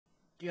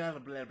You have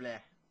a blah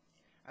blah.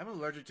 I'm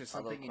allergic to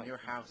something in your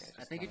house.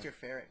 I think it's your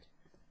ferret.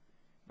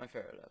 My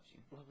ferret loves you.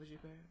 What was your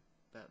ferret?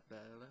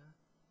 Bella?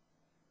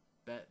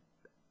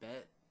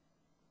 Bet.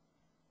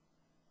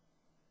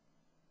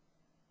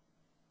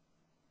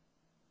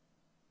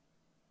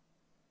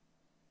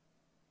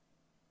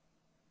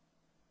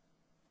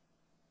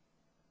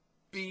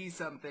 Be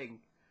something.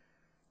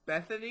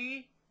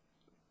 Bethany?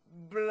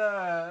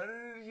 Blah.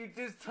 You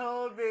just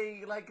told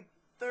me like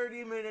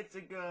 30 minutes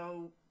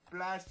ago.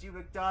 Blast you,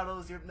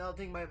 McDonald's. You're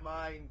melting my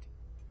mind.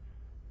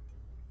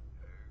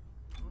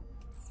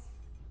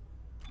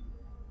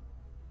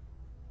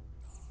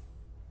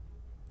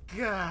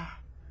 Gah.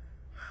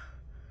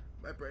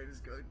 My brain is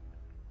good.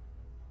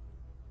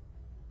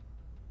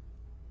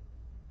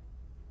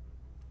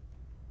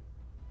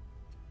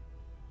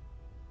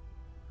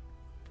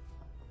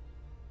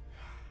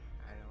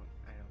 I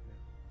don't know.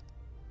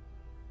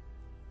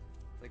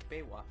 It's like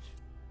Baywatch.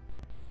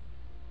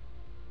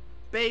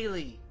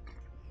 Bailey!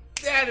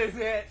 That is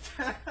it!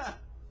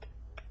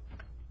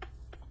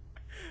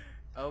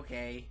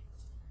 Okay.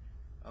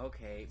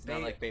 It's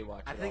not like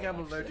Baywatch. I think I'm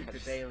allergic to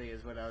Bailey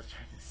is what I was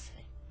trying to say.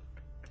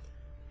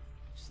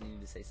 Just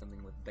needed to say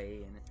something with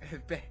Bay in it.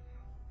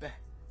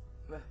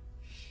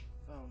 Shh.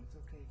 Phone, it's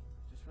okay.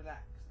 Just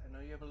relax. I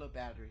know you have a low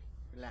battery.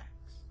 Relax.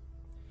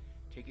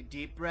 Take a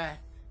deep breath,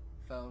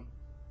 phone.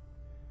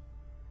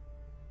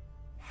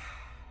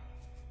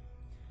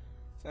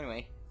 So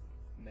anyway.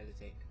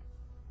 Meditate.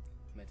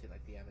 Meditate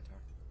like the Avatar.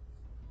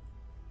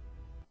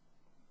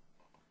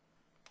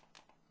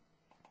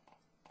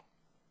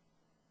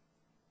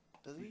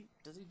 Does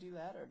he do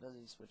that, or does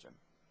he switch them?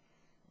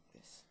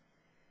 Like this.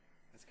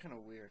 That's kind of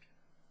weird.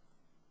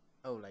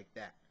 Oh, like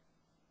that.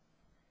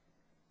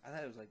 I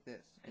thought it was like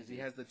this. Because he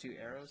has the two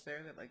arrows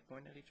there that like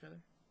point at each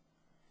other.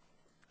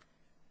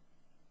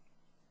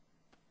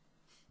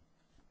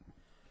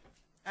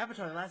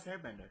 Avatar: The Last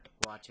Airbender.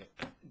 Watch it.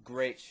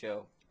 Great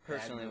show.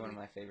 Personally, one of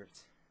my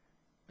favorites.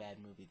 Bad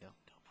movie, though.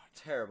 Don't watch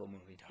it. Terrible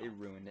movie. They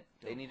ruined it.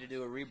 They need to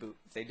do a reboot.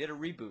 If they did a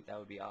reboot, that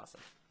would be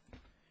awesome.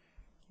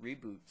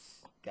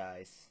 Reboots,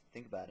 guys.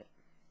 Think about it.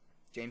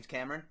 James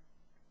Cameron,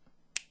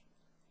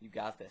 you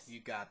got this. You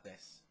got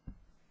this.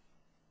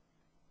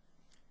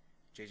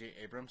 J.J.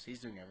 Abrams, he's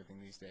doing everything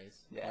these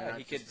days. Yeah,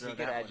 he could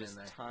add just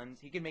tons.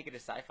 He could make it a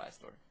sci-fi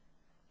story.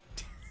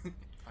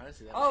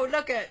 Honestly, oh,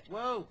 look at!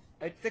 Whoa!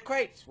 It's the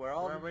crates where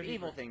all the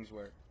evil things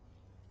were.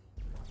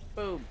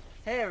 Boom!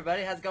 Hey,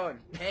 everybody, how's it going?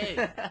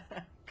 Hey!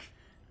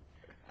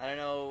 I don't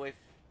know if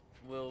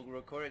we'll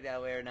record it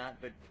that way or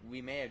not, but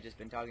we may have just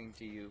been talking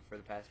to you for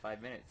the past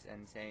 5 minutes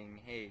and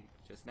saying, hey,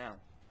 just now.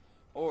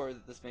 Or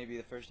this may be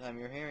the first time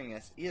you're hearing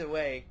us. Either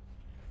way,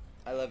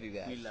 I love you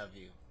guys. We love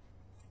you.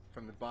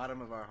 From the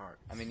bottom of our heart.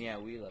 I mean, yeah,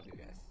 we love you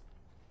guys.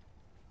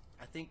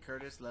 I think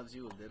Kurtis loves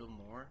you a little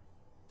more.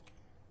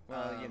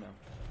 Well, you know.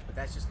 But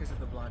that's just because of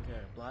the blonde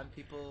hair. Blonde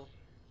people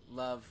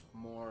love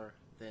more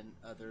than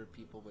other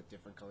people with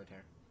different colored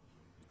hair.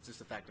 It's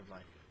just a fact of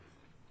life.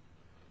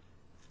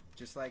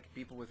 Just like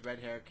people with red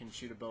hair can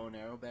shoot a bow and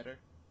arrow better.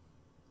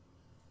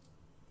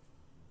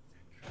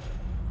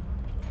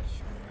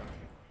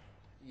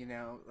 You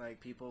know, like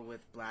people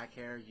with black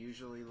hair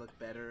usually look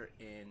better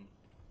in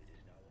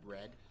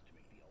red.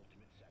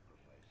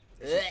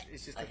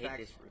 It's just a fact.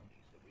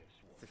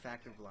 It's a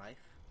fact of life.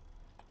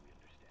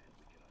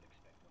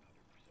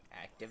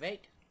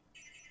 Activate.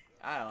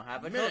 I don't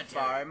have a note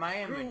bar in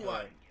my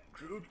inventory.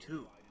 Crew 1, Crew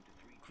 2,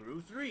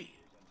 Crew 3.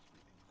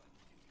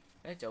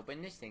 Let's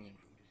open this thingy.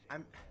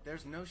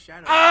 There's no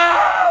shadow.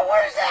 Ah!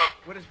 What is that?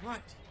 What is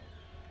what?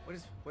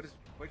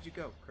 Where'd you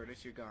go?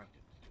 Kurtis, you're gone.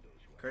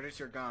 Kurtis,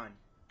 you're gone.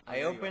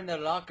 I opened the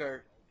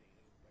locker.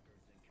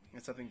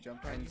 And something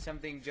jumped out. And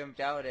something jumped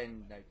out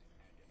and like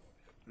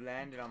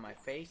landed on my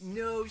face.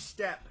 No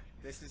step.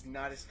 This is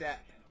not a step.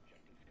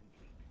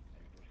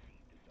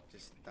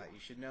 Just thought you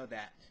should know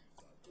that.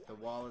 The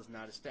wall is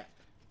not a step.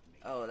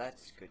 Oh,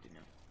 that's good to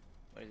know.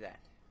 What is that?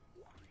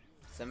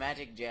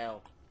 Somatic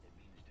gel.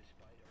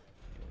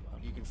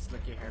 You can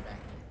slick your hair back.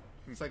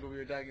 It's like what we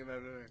were talking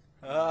about earlier.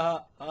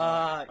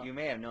 You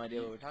may have no idea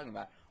what we're talking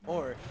about.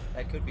 Or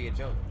that could be a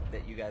joke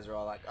that you guys are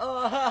all like, We'll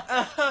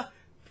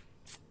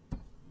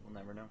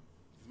never know.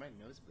 Is my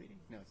nose bleeding?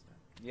 No, it's not.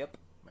 Yep.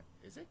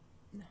 Is it?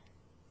 No.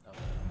 Oh.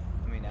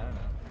 I mean, I don't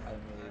know. I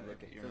don't really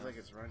look at your Feels nose. like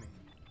it's running.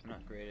 I'm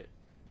not great at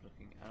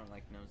looking. I don't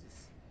like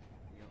noses.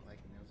 You don't like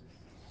noses?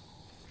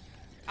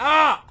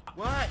 Ah!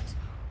 What?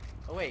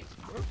 Oh wait,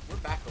 we're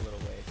back a little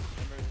ways.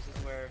 Remember, this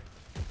is where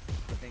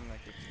the thing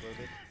like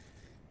exploded.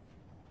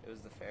 It was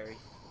the ferry.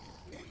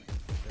 The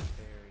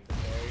ferry.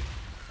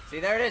 See,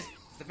 there it is.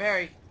 It's the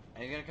ferry,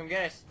 and he's gonna come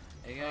get us.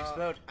 And he's gonna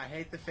explode. I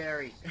hate the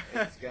ferry.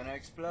 It's gonna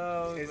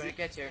explode when it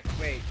gets here.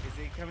 Wait, is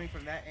he coming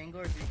from that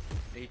angle, or is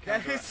he?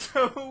 That is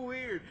so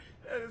weird.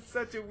 That is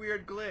such a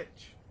weird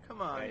glitch.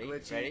 Come on,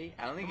 Glitchy. Ready?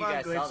 I don't think you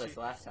guys saw this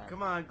last time.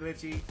 Come on,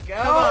 Glitchy. Go!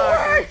 Come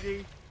on,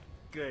 Glitchy.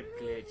 Good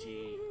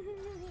Glitchy.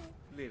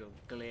 Little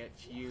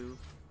glitch, you.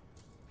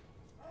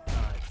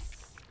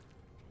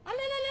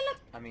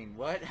 I mean,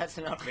 what? That's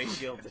not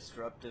racial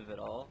disruptive at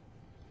all.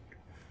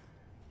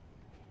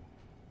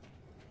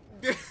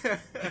 We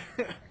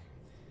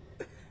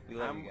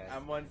love you guys.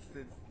 I'm once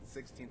the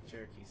 16th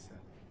Cherokee, so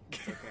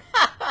it's okay.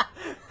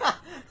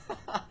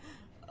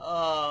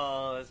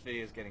 Oh, this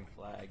video is getting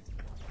flagged.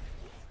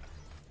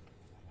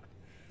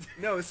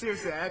 No,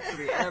 seriously, I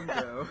actually am,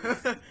 though.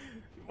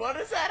 What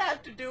does that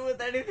have to do with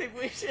anything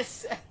we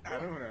just said? I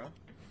don't know.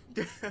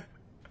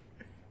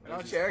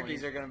 All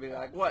Cherokees are gonna be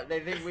like, what? They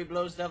think we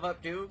blow stuff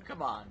up too?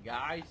 Come on,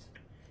 guys.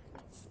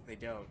 They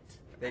don't.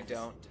 They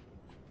don't.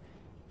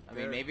 I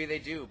mean, maybe they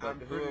do, but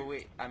who are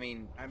we? I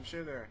mean, I'm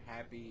sure they're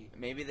happy.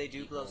 Maybe they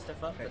do blow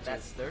stuff up, but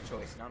that's their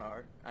choice, not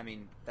ours. I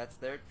mean, that's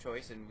their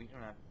choice, and we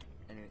don't have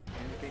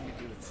anything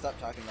to do with. Stop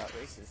talking about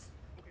races.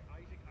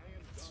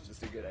 It's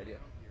just a good idea.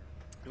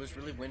 It was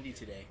really windy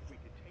today.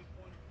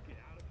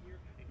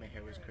 My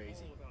hair was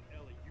crazy.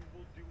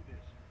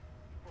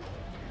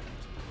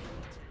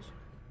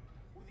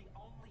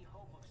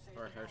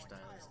 Or a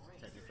hairstylist,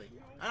 technically.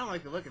 I don't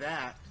like the look of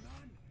that.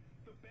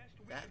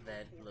 That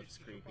vent looks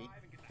creepy.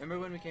 Remember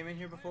when we came in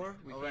here before?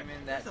 We came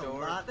in that there's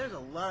door. There's a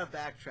lot of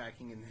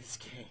backtracking in this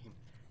game.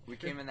 We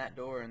came in that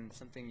door and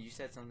you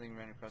said something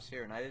ran across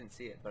here, and I didn't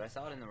see it, but I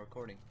saw it in the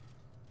recording.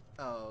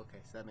 Oh, okay,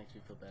 so that makes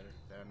me feel better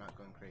that I'm not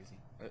going crazy.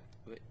 What?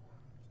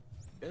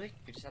 Really?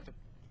 You just have to...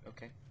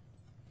 Okay.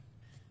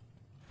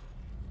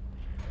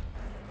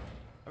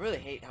 I really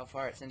hate how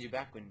far it sends you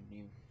back when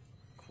you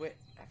quit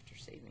after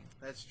saving.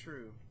 That's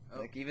true. Oh.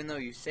 Like, even though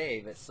you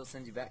save, it still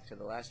sends you back to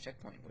the last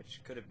checkpoint,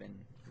 which could have been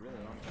really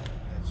long time.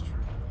 That's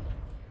true.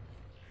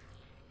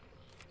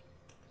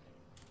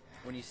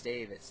 When you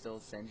save, it still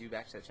sends you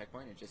back to the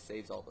checkpoint. It just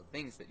saves all the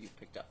things that you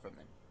picked up from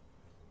them.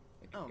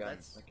 Like your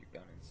guns, like your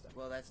gun and stuff.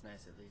 Well, that's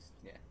nice at least.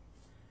 Yeah.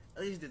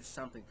 At least did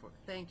something for.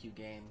 Thank you,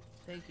 game.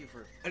 Thank you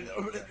for.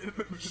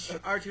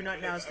 R2 not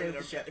now. Stay with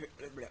the ship.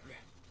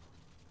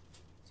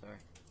 Sorry.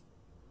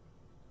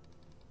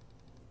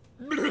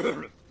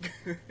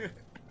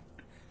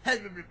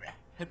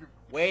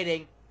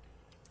 Waiting.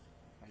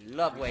 I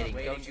love waiting.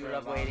 Don't you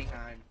love waiting?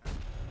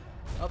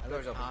 Oh,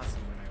 door's open.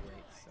 Awesome when I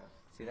wait. So.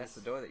 See, that's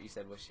the door that you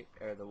said was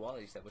or the wall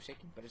that you said was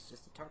shaking, but it's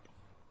just a tarp.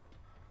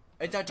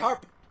 It's a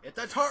tarp. It's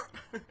a tarp.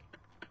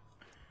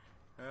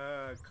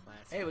 Classic.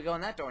 Hey, we go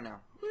in that door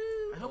now. Woo!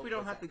 I hope we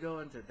don't have to go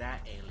into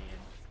that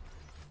alien.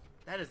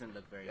 That doesn't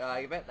look very.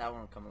 I bet that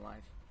one will come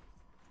alive.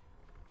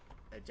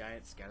 A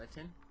giant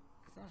skeleton?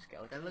 It's not a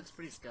skeleton. That looks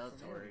pretty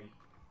skeletal-y.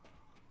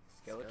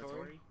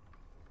 Skeletor?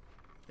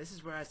 This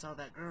is where I saw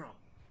that girl.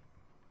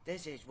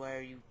 This is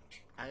where you...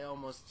 I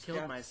almost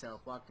killed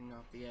myself walking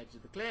off the edge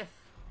of the cliff.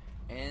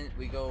 And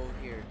we go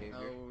here, dude.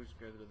 Oh, we're just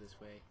gonna go this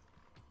way.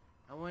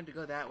 I wanted to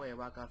go that way and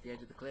walk off the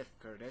edge of the cliff,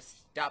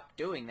 Kurtis. Stop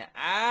doing that.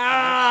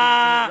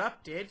 Ah!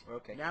 Interrupted.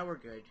 Okay. Now we're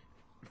good.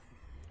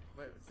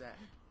 What was that?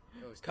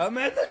 Oh, come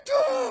in the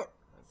door!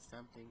 That's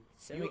something.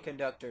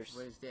 Semiconductors.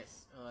 What is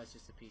this? Oh, that's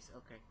just a piece.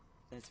 Okay.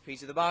 It's a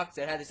piece of the box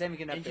that had the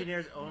semiconductor.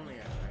 Engineers only.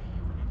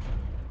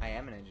 I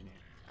am an engineer.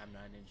 I'm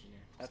not an engineer.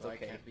 That's so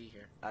okay. I can't be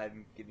here.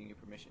 I'm giving you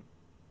permission.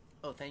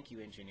 Oh, thank you,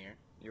 engineer.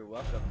 You're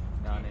welcome,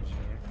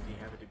 non-engineer. Do you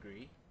have a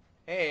degree?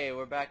 Hey,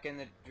 we're back in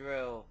the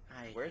drill.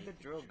 Where'd the hate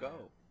drill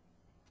go?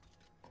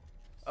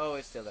 Oh,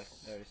 it's still there.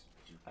 There it is.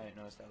 I didn't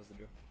notice that was the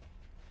drill.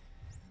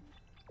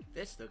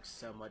 This looks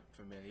somewhat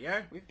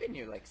familiar. We've been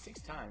here like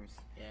 6 times.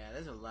 Yeah,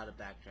 there's a lot of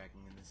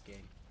backtracking in this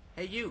game.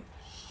 Hey, you!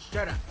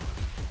 Shut up!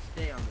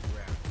 Stay on the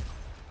ground.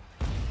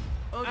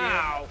 Oh, dear.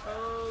 Ow.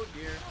 Oh,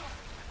 dear.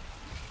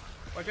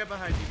 Watch out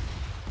behind you.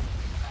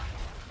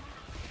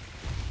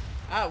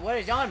 Ah, what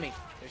is on me?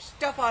 There's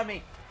stuff on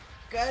me.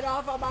 Get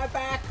off of my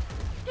back.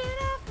 Get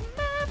off of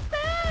my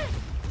back.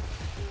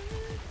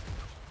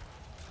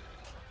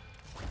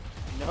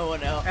 No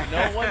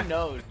one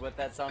knows what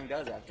that song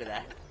does after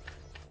that.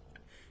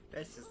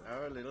 That's just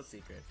our little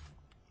secret.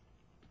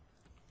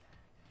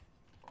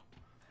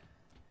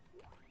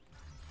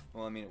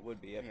 Well, I mean, it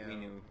would be if we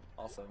knew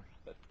also,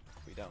 but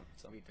we don't.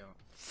 So we don't.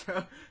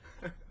 So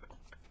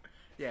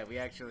yeah, we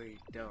actually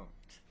don't.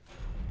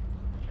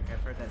 Like,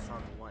 I've heard that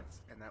song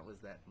once, and that was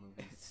that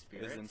movie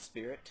Spirit. It was in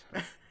Spirit.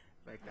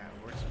 Like that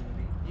horse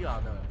movie. You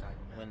all know what I'm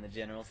talking about. When the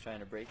general's trying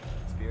to break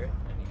Spirit,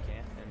 and he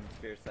can't, and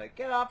Spirit's like,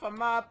 get off of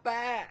my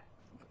back!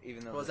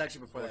 Even though well, it was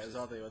actually before that. It was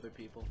all the other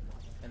people.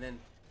 And then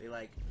they,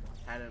 like,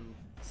 had him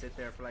sit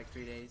there for, like,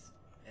 3 days,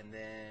 and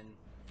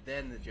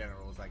then the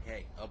general was like,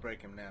 hey, I'll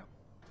break him now.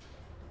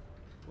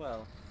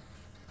 Well,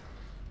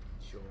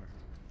 sure.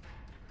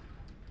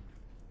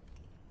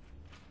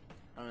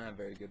 I don't have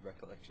very good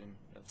recollection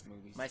of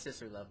movies. My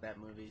sister loved that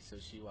movie, so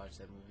she watched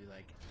that movie,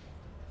 like,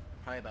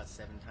 probably about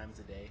 7 times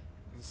a day.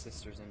 My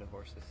sister's into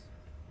horses.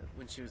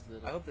 When she was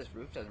little. I hope this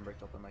roof doesn't break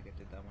open like it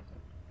did that one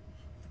time.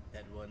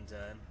 That one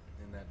time,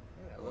 in that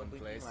one lovely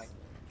place, like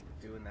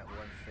doing that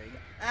one thing.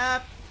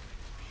 Ah!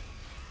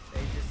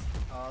 They just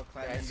all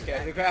climbed that into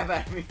scared the crap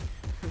out of me.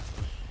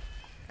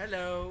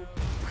 Hello!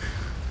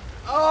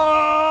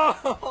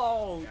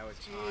 Oh! That was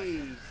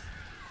jeez.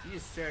 You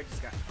sir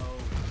just got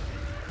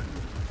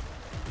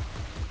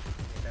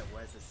If that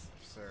was a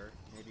sir,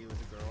 maybe it was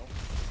a girl.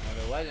 If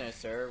it wasn't a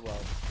sir,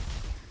 well,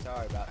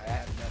 sorry about I that.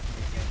 have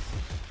nothing against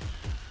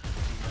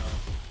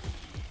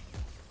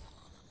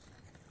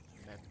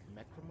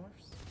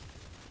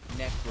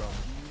Necro.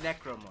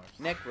 Necromorphs.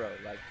 Necro,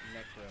 like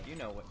Necro. you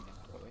know what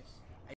necro is.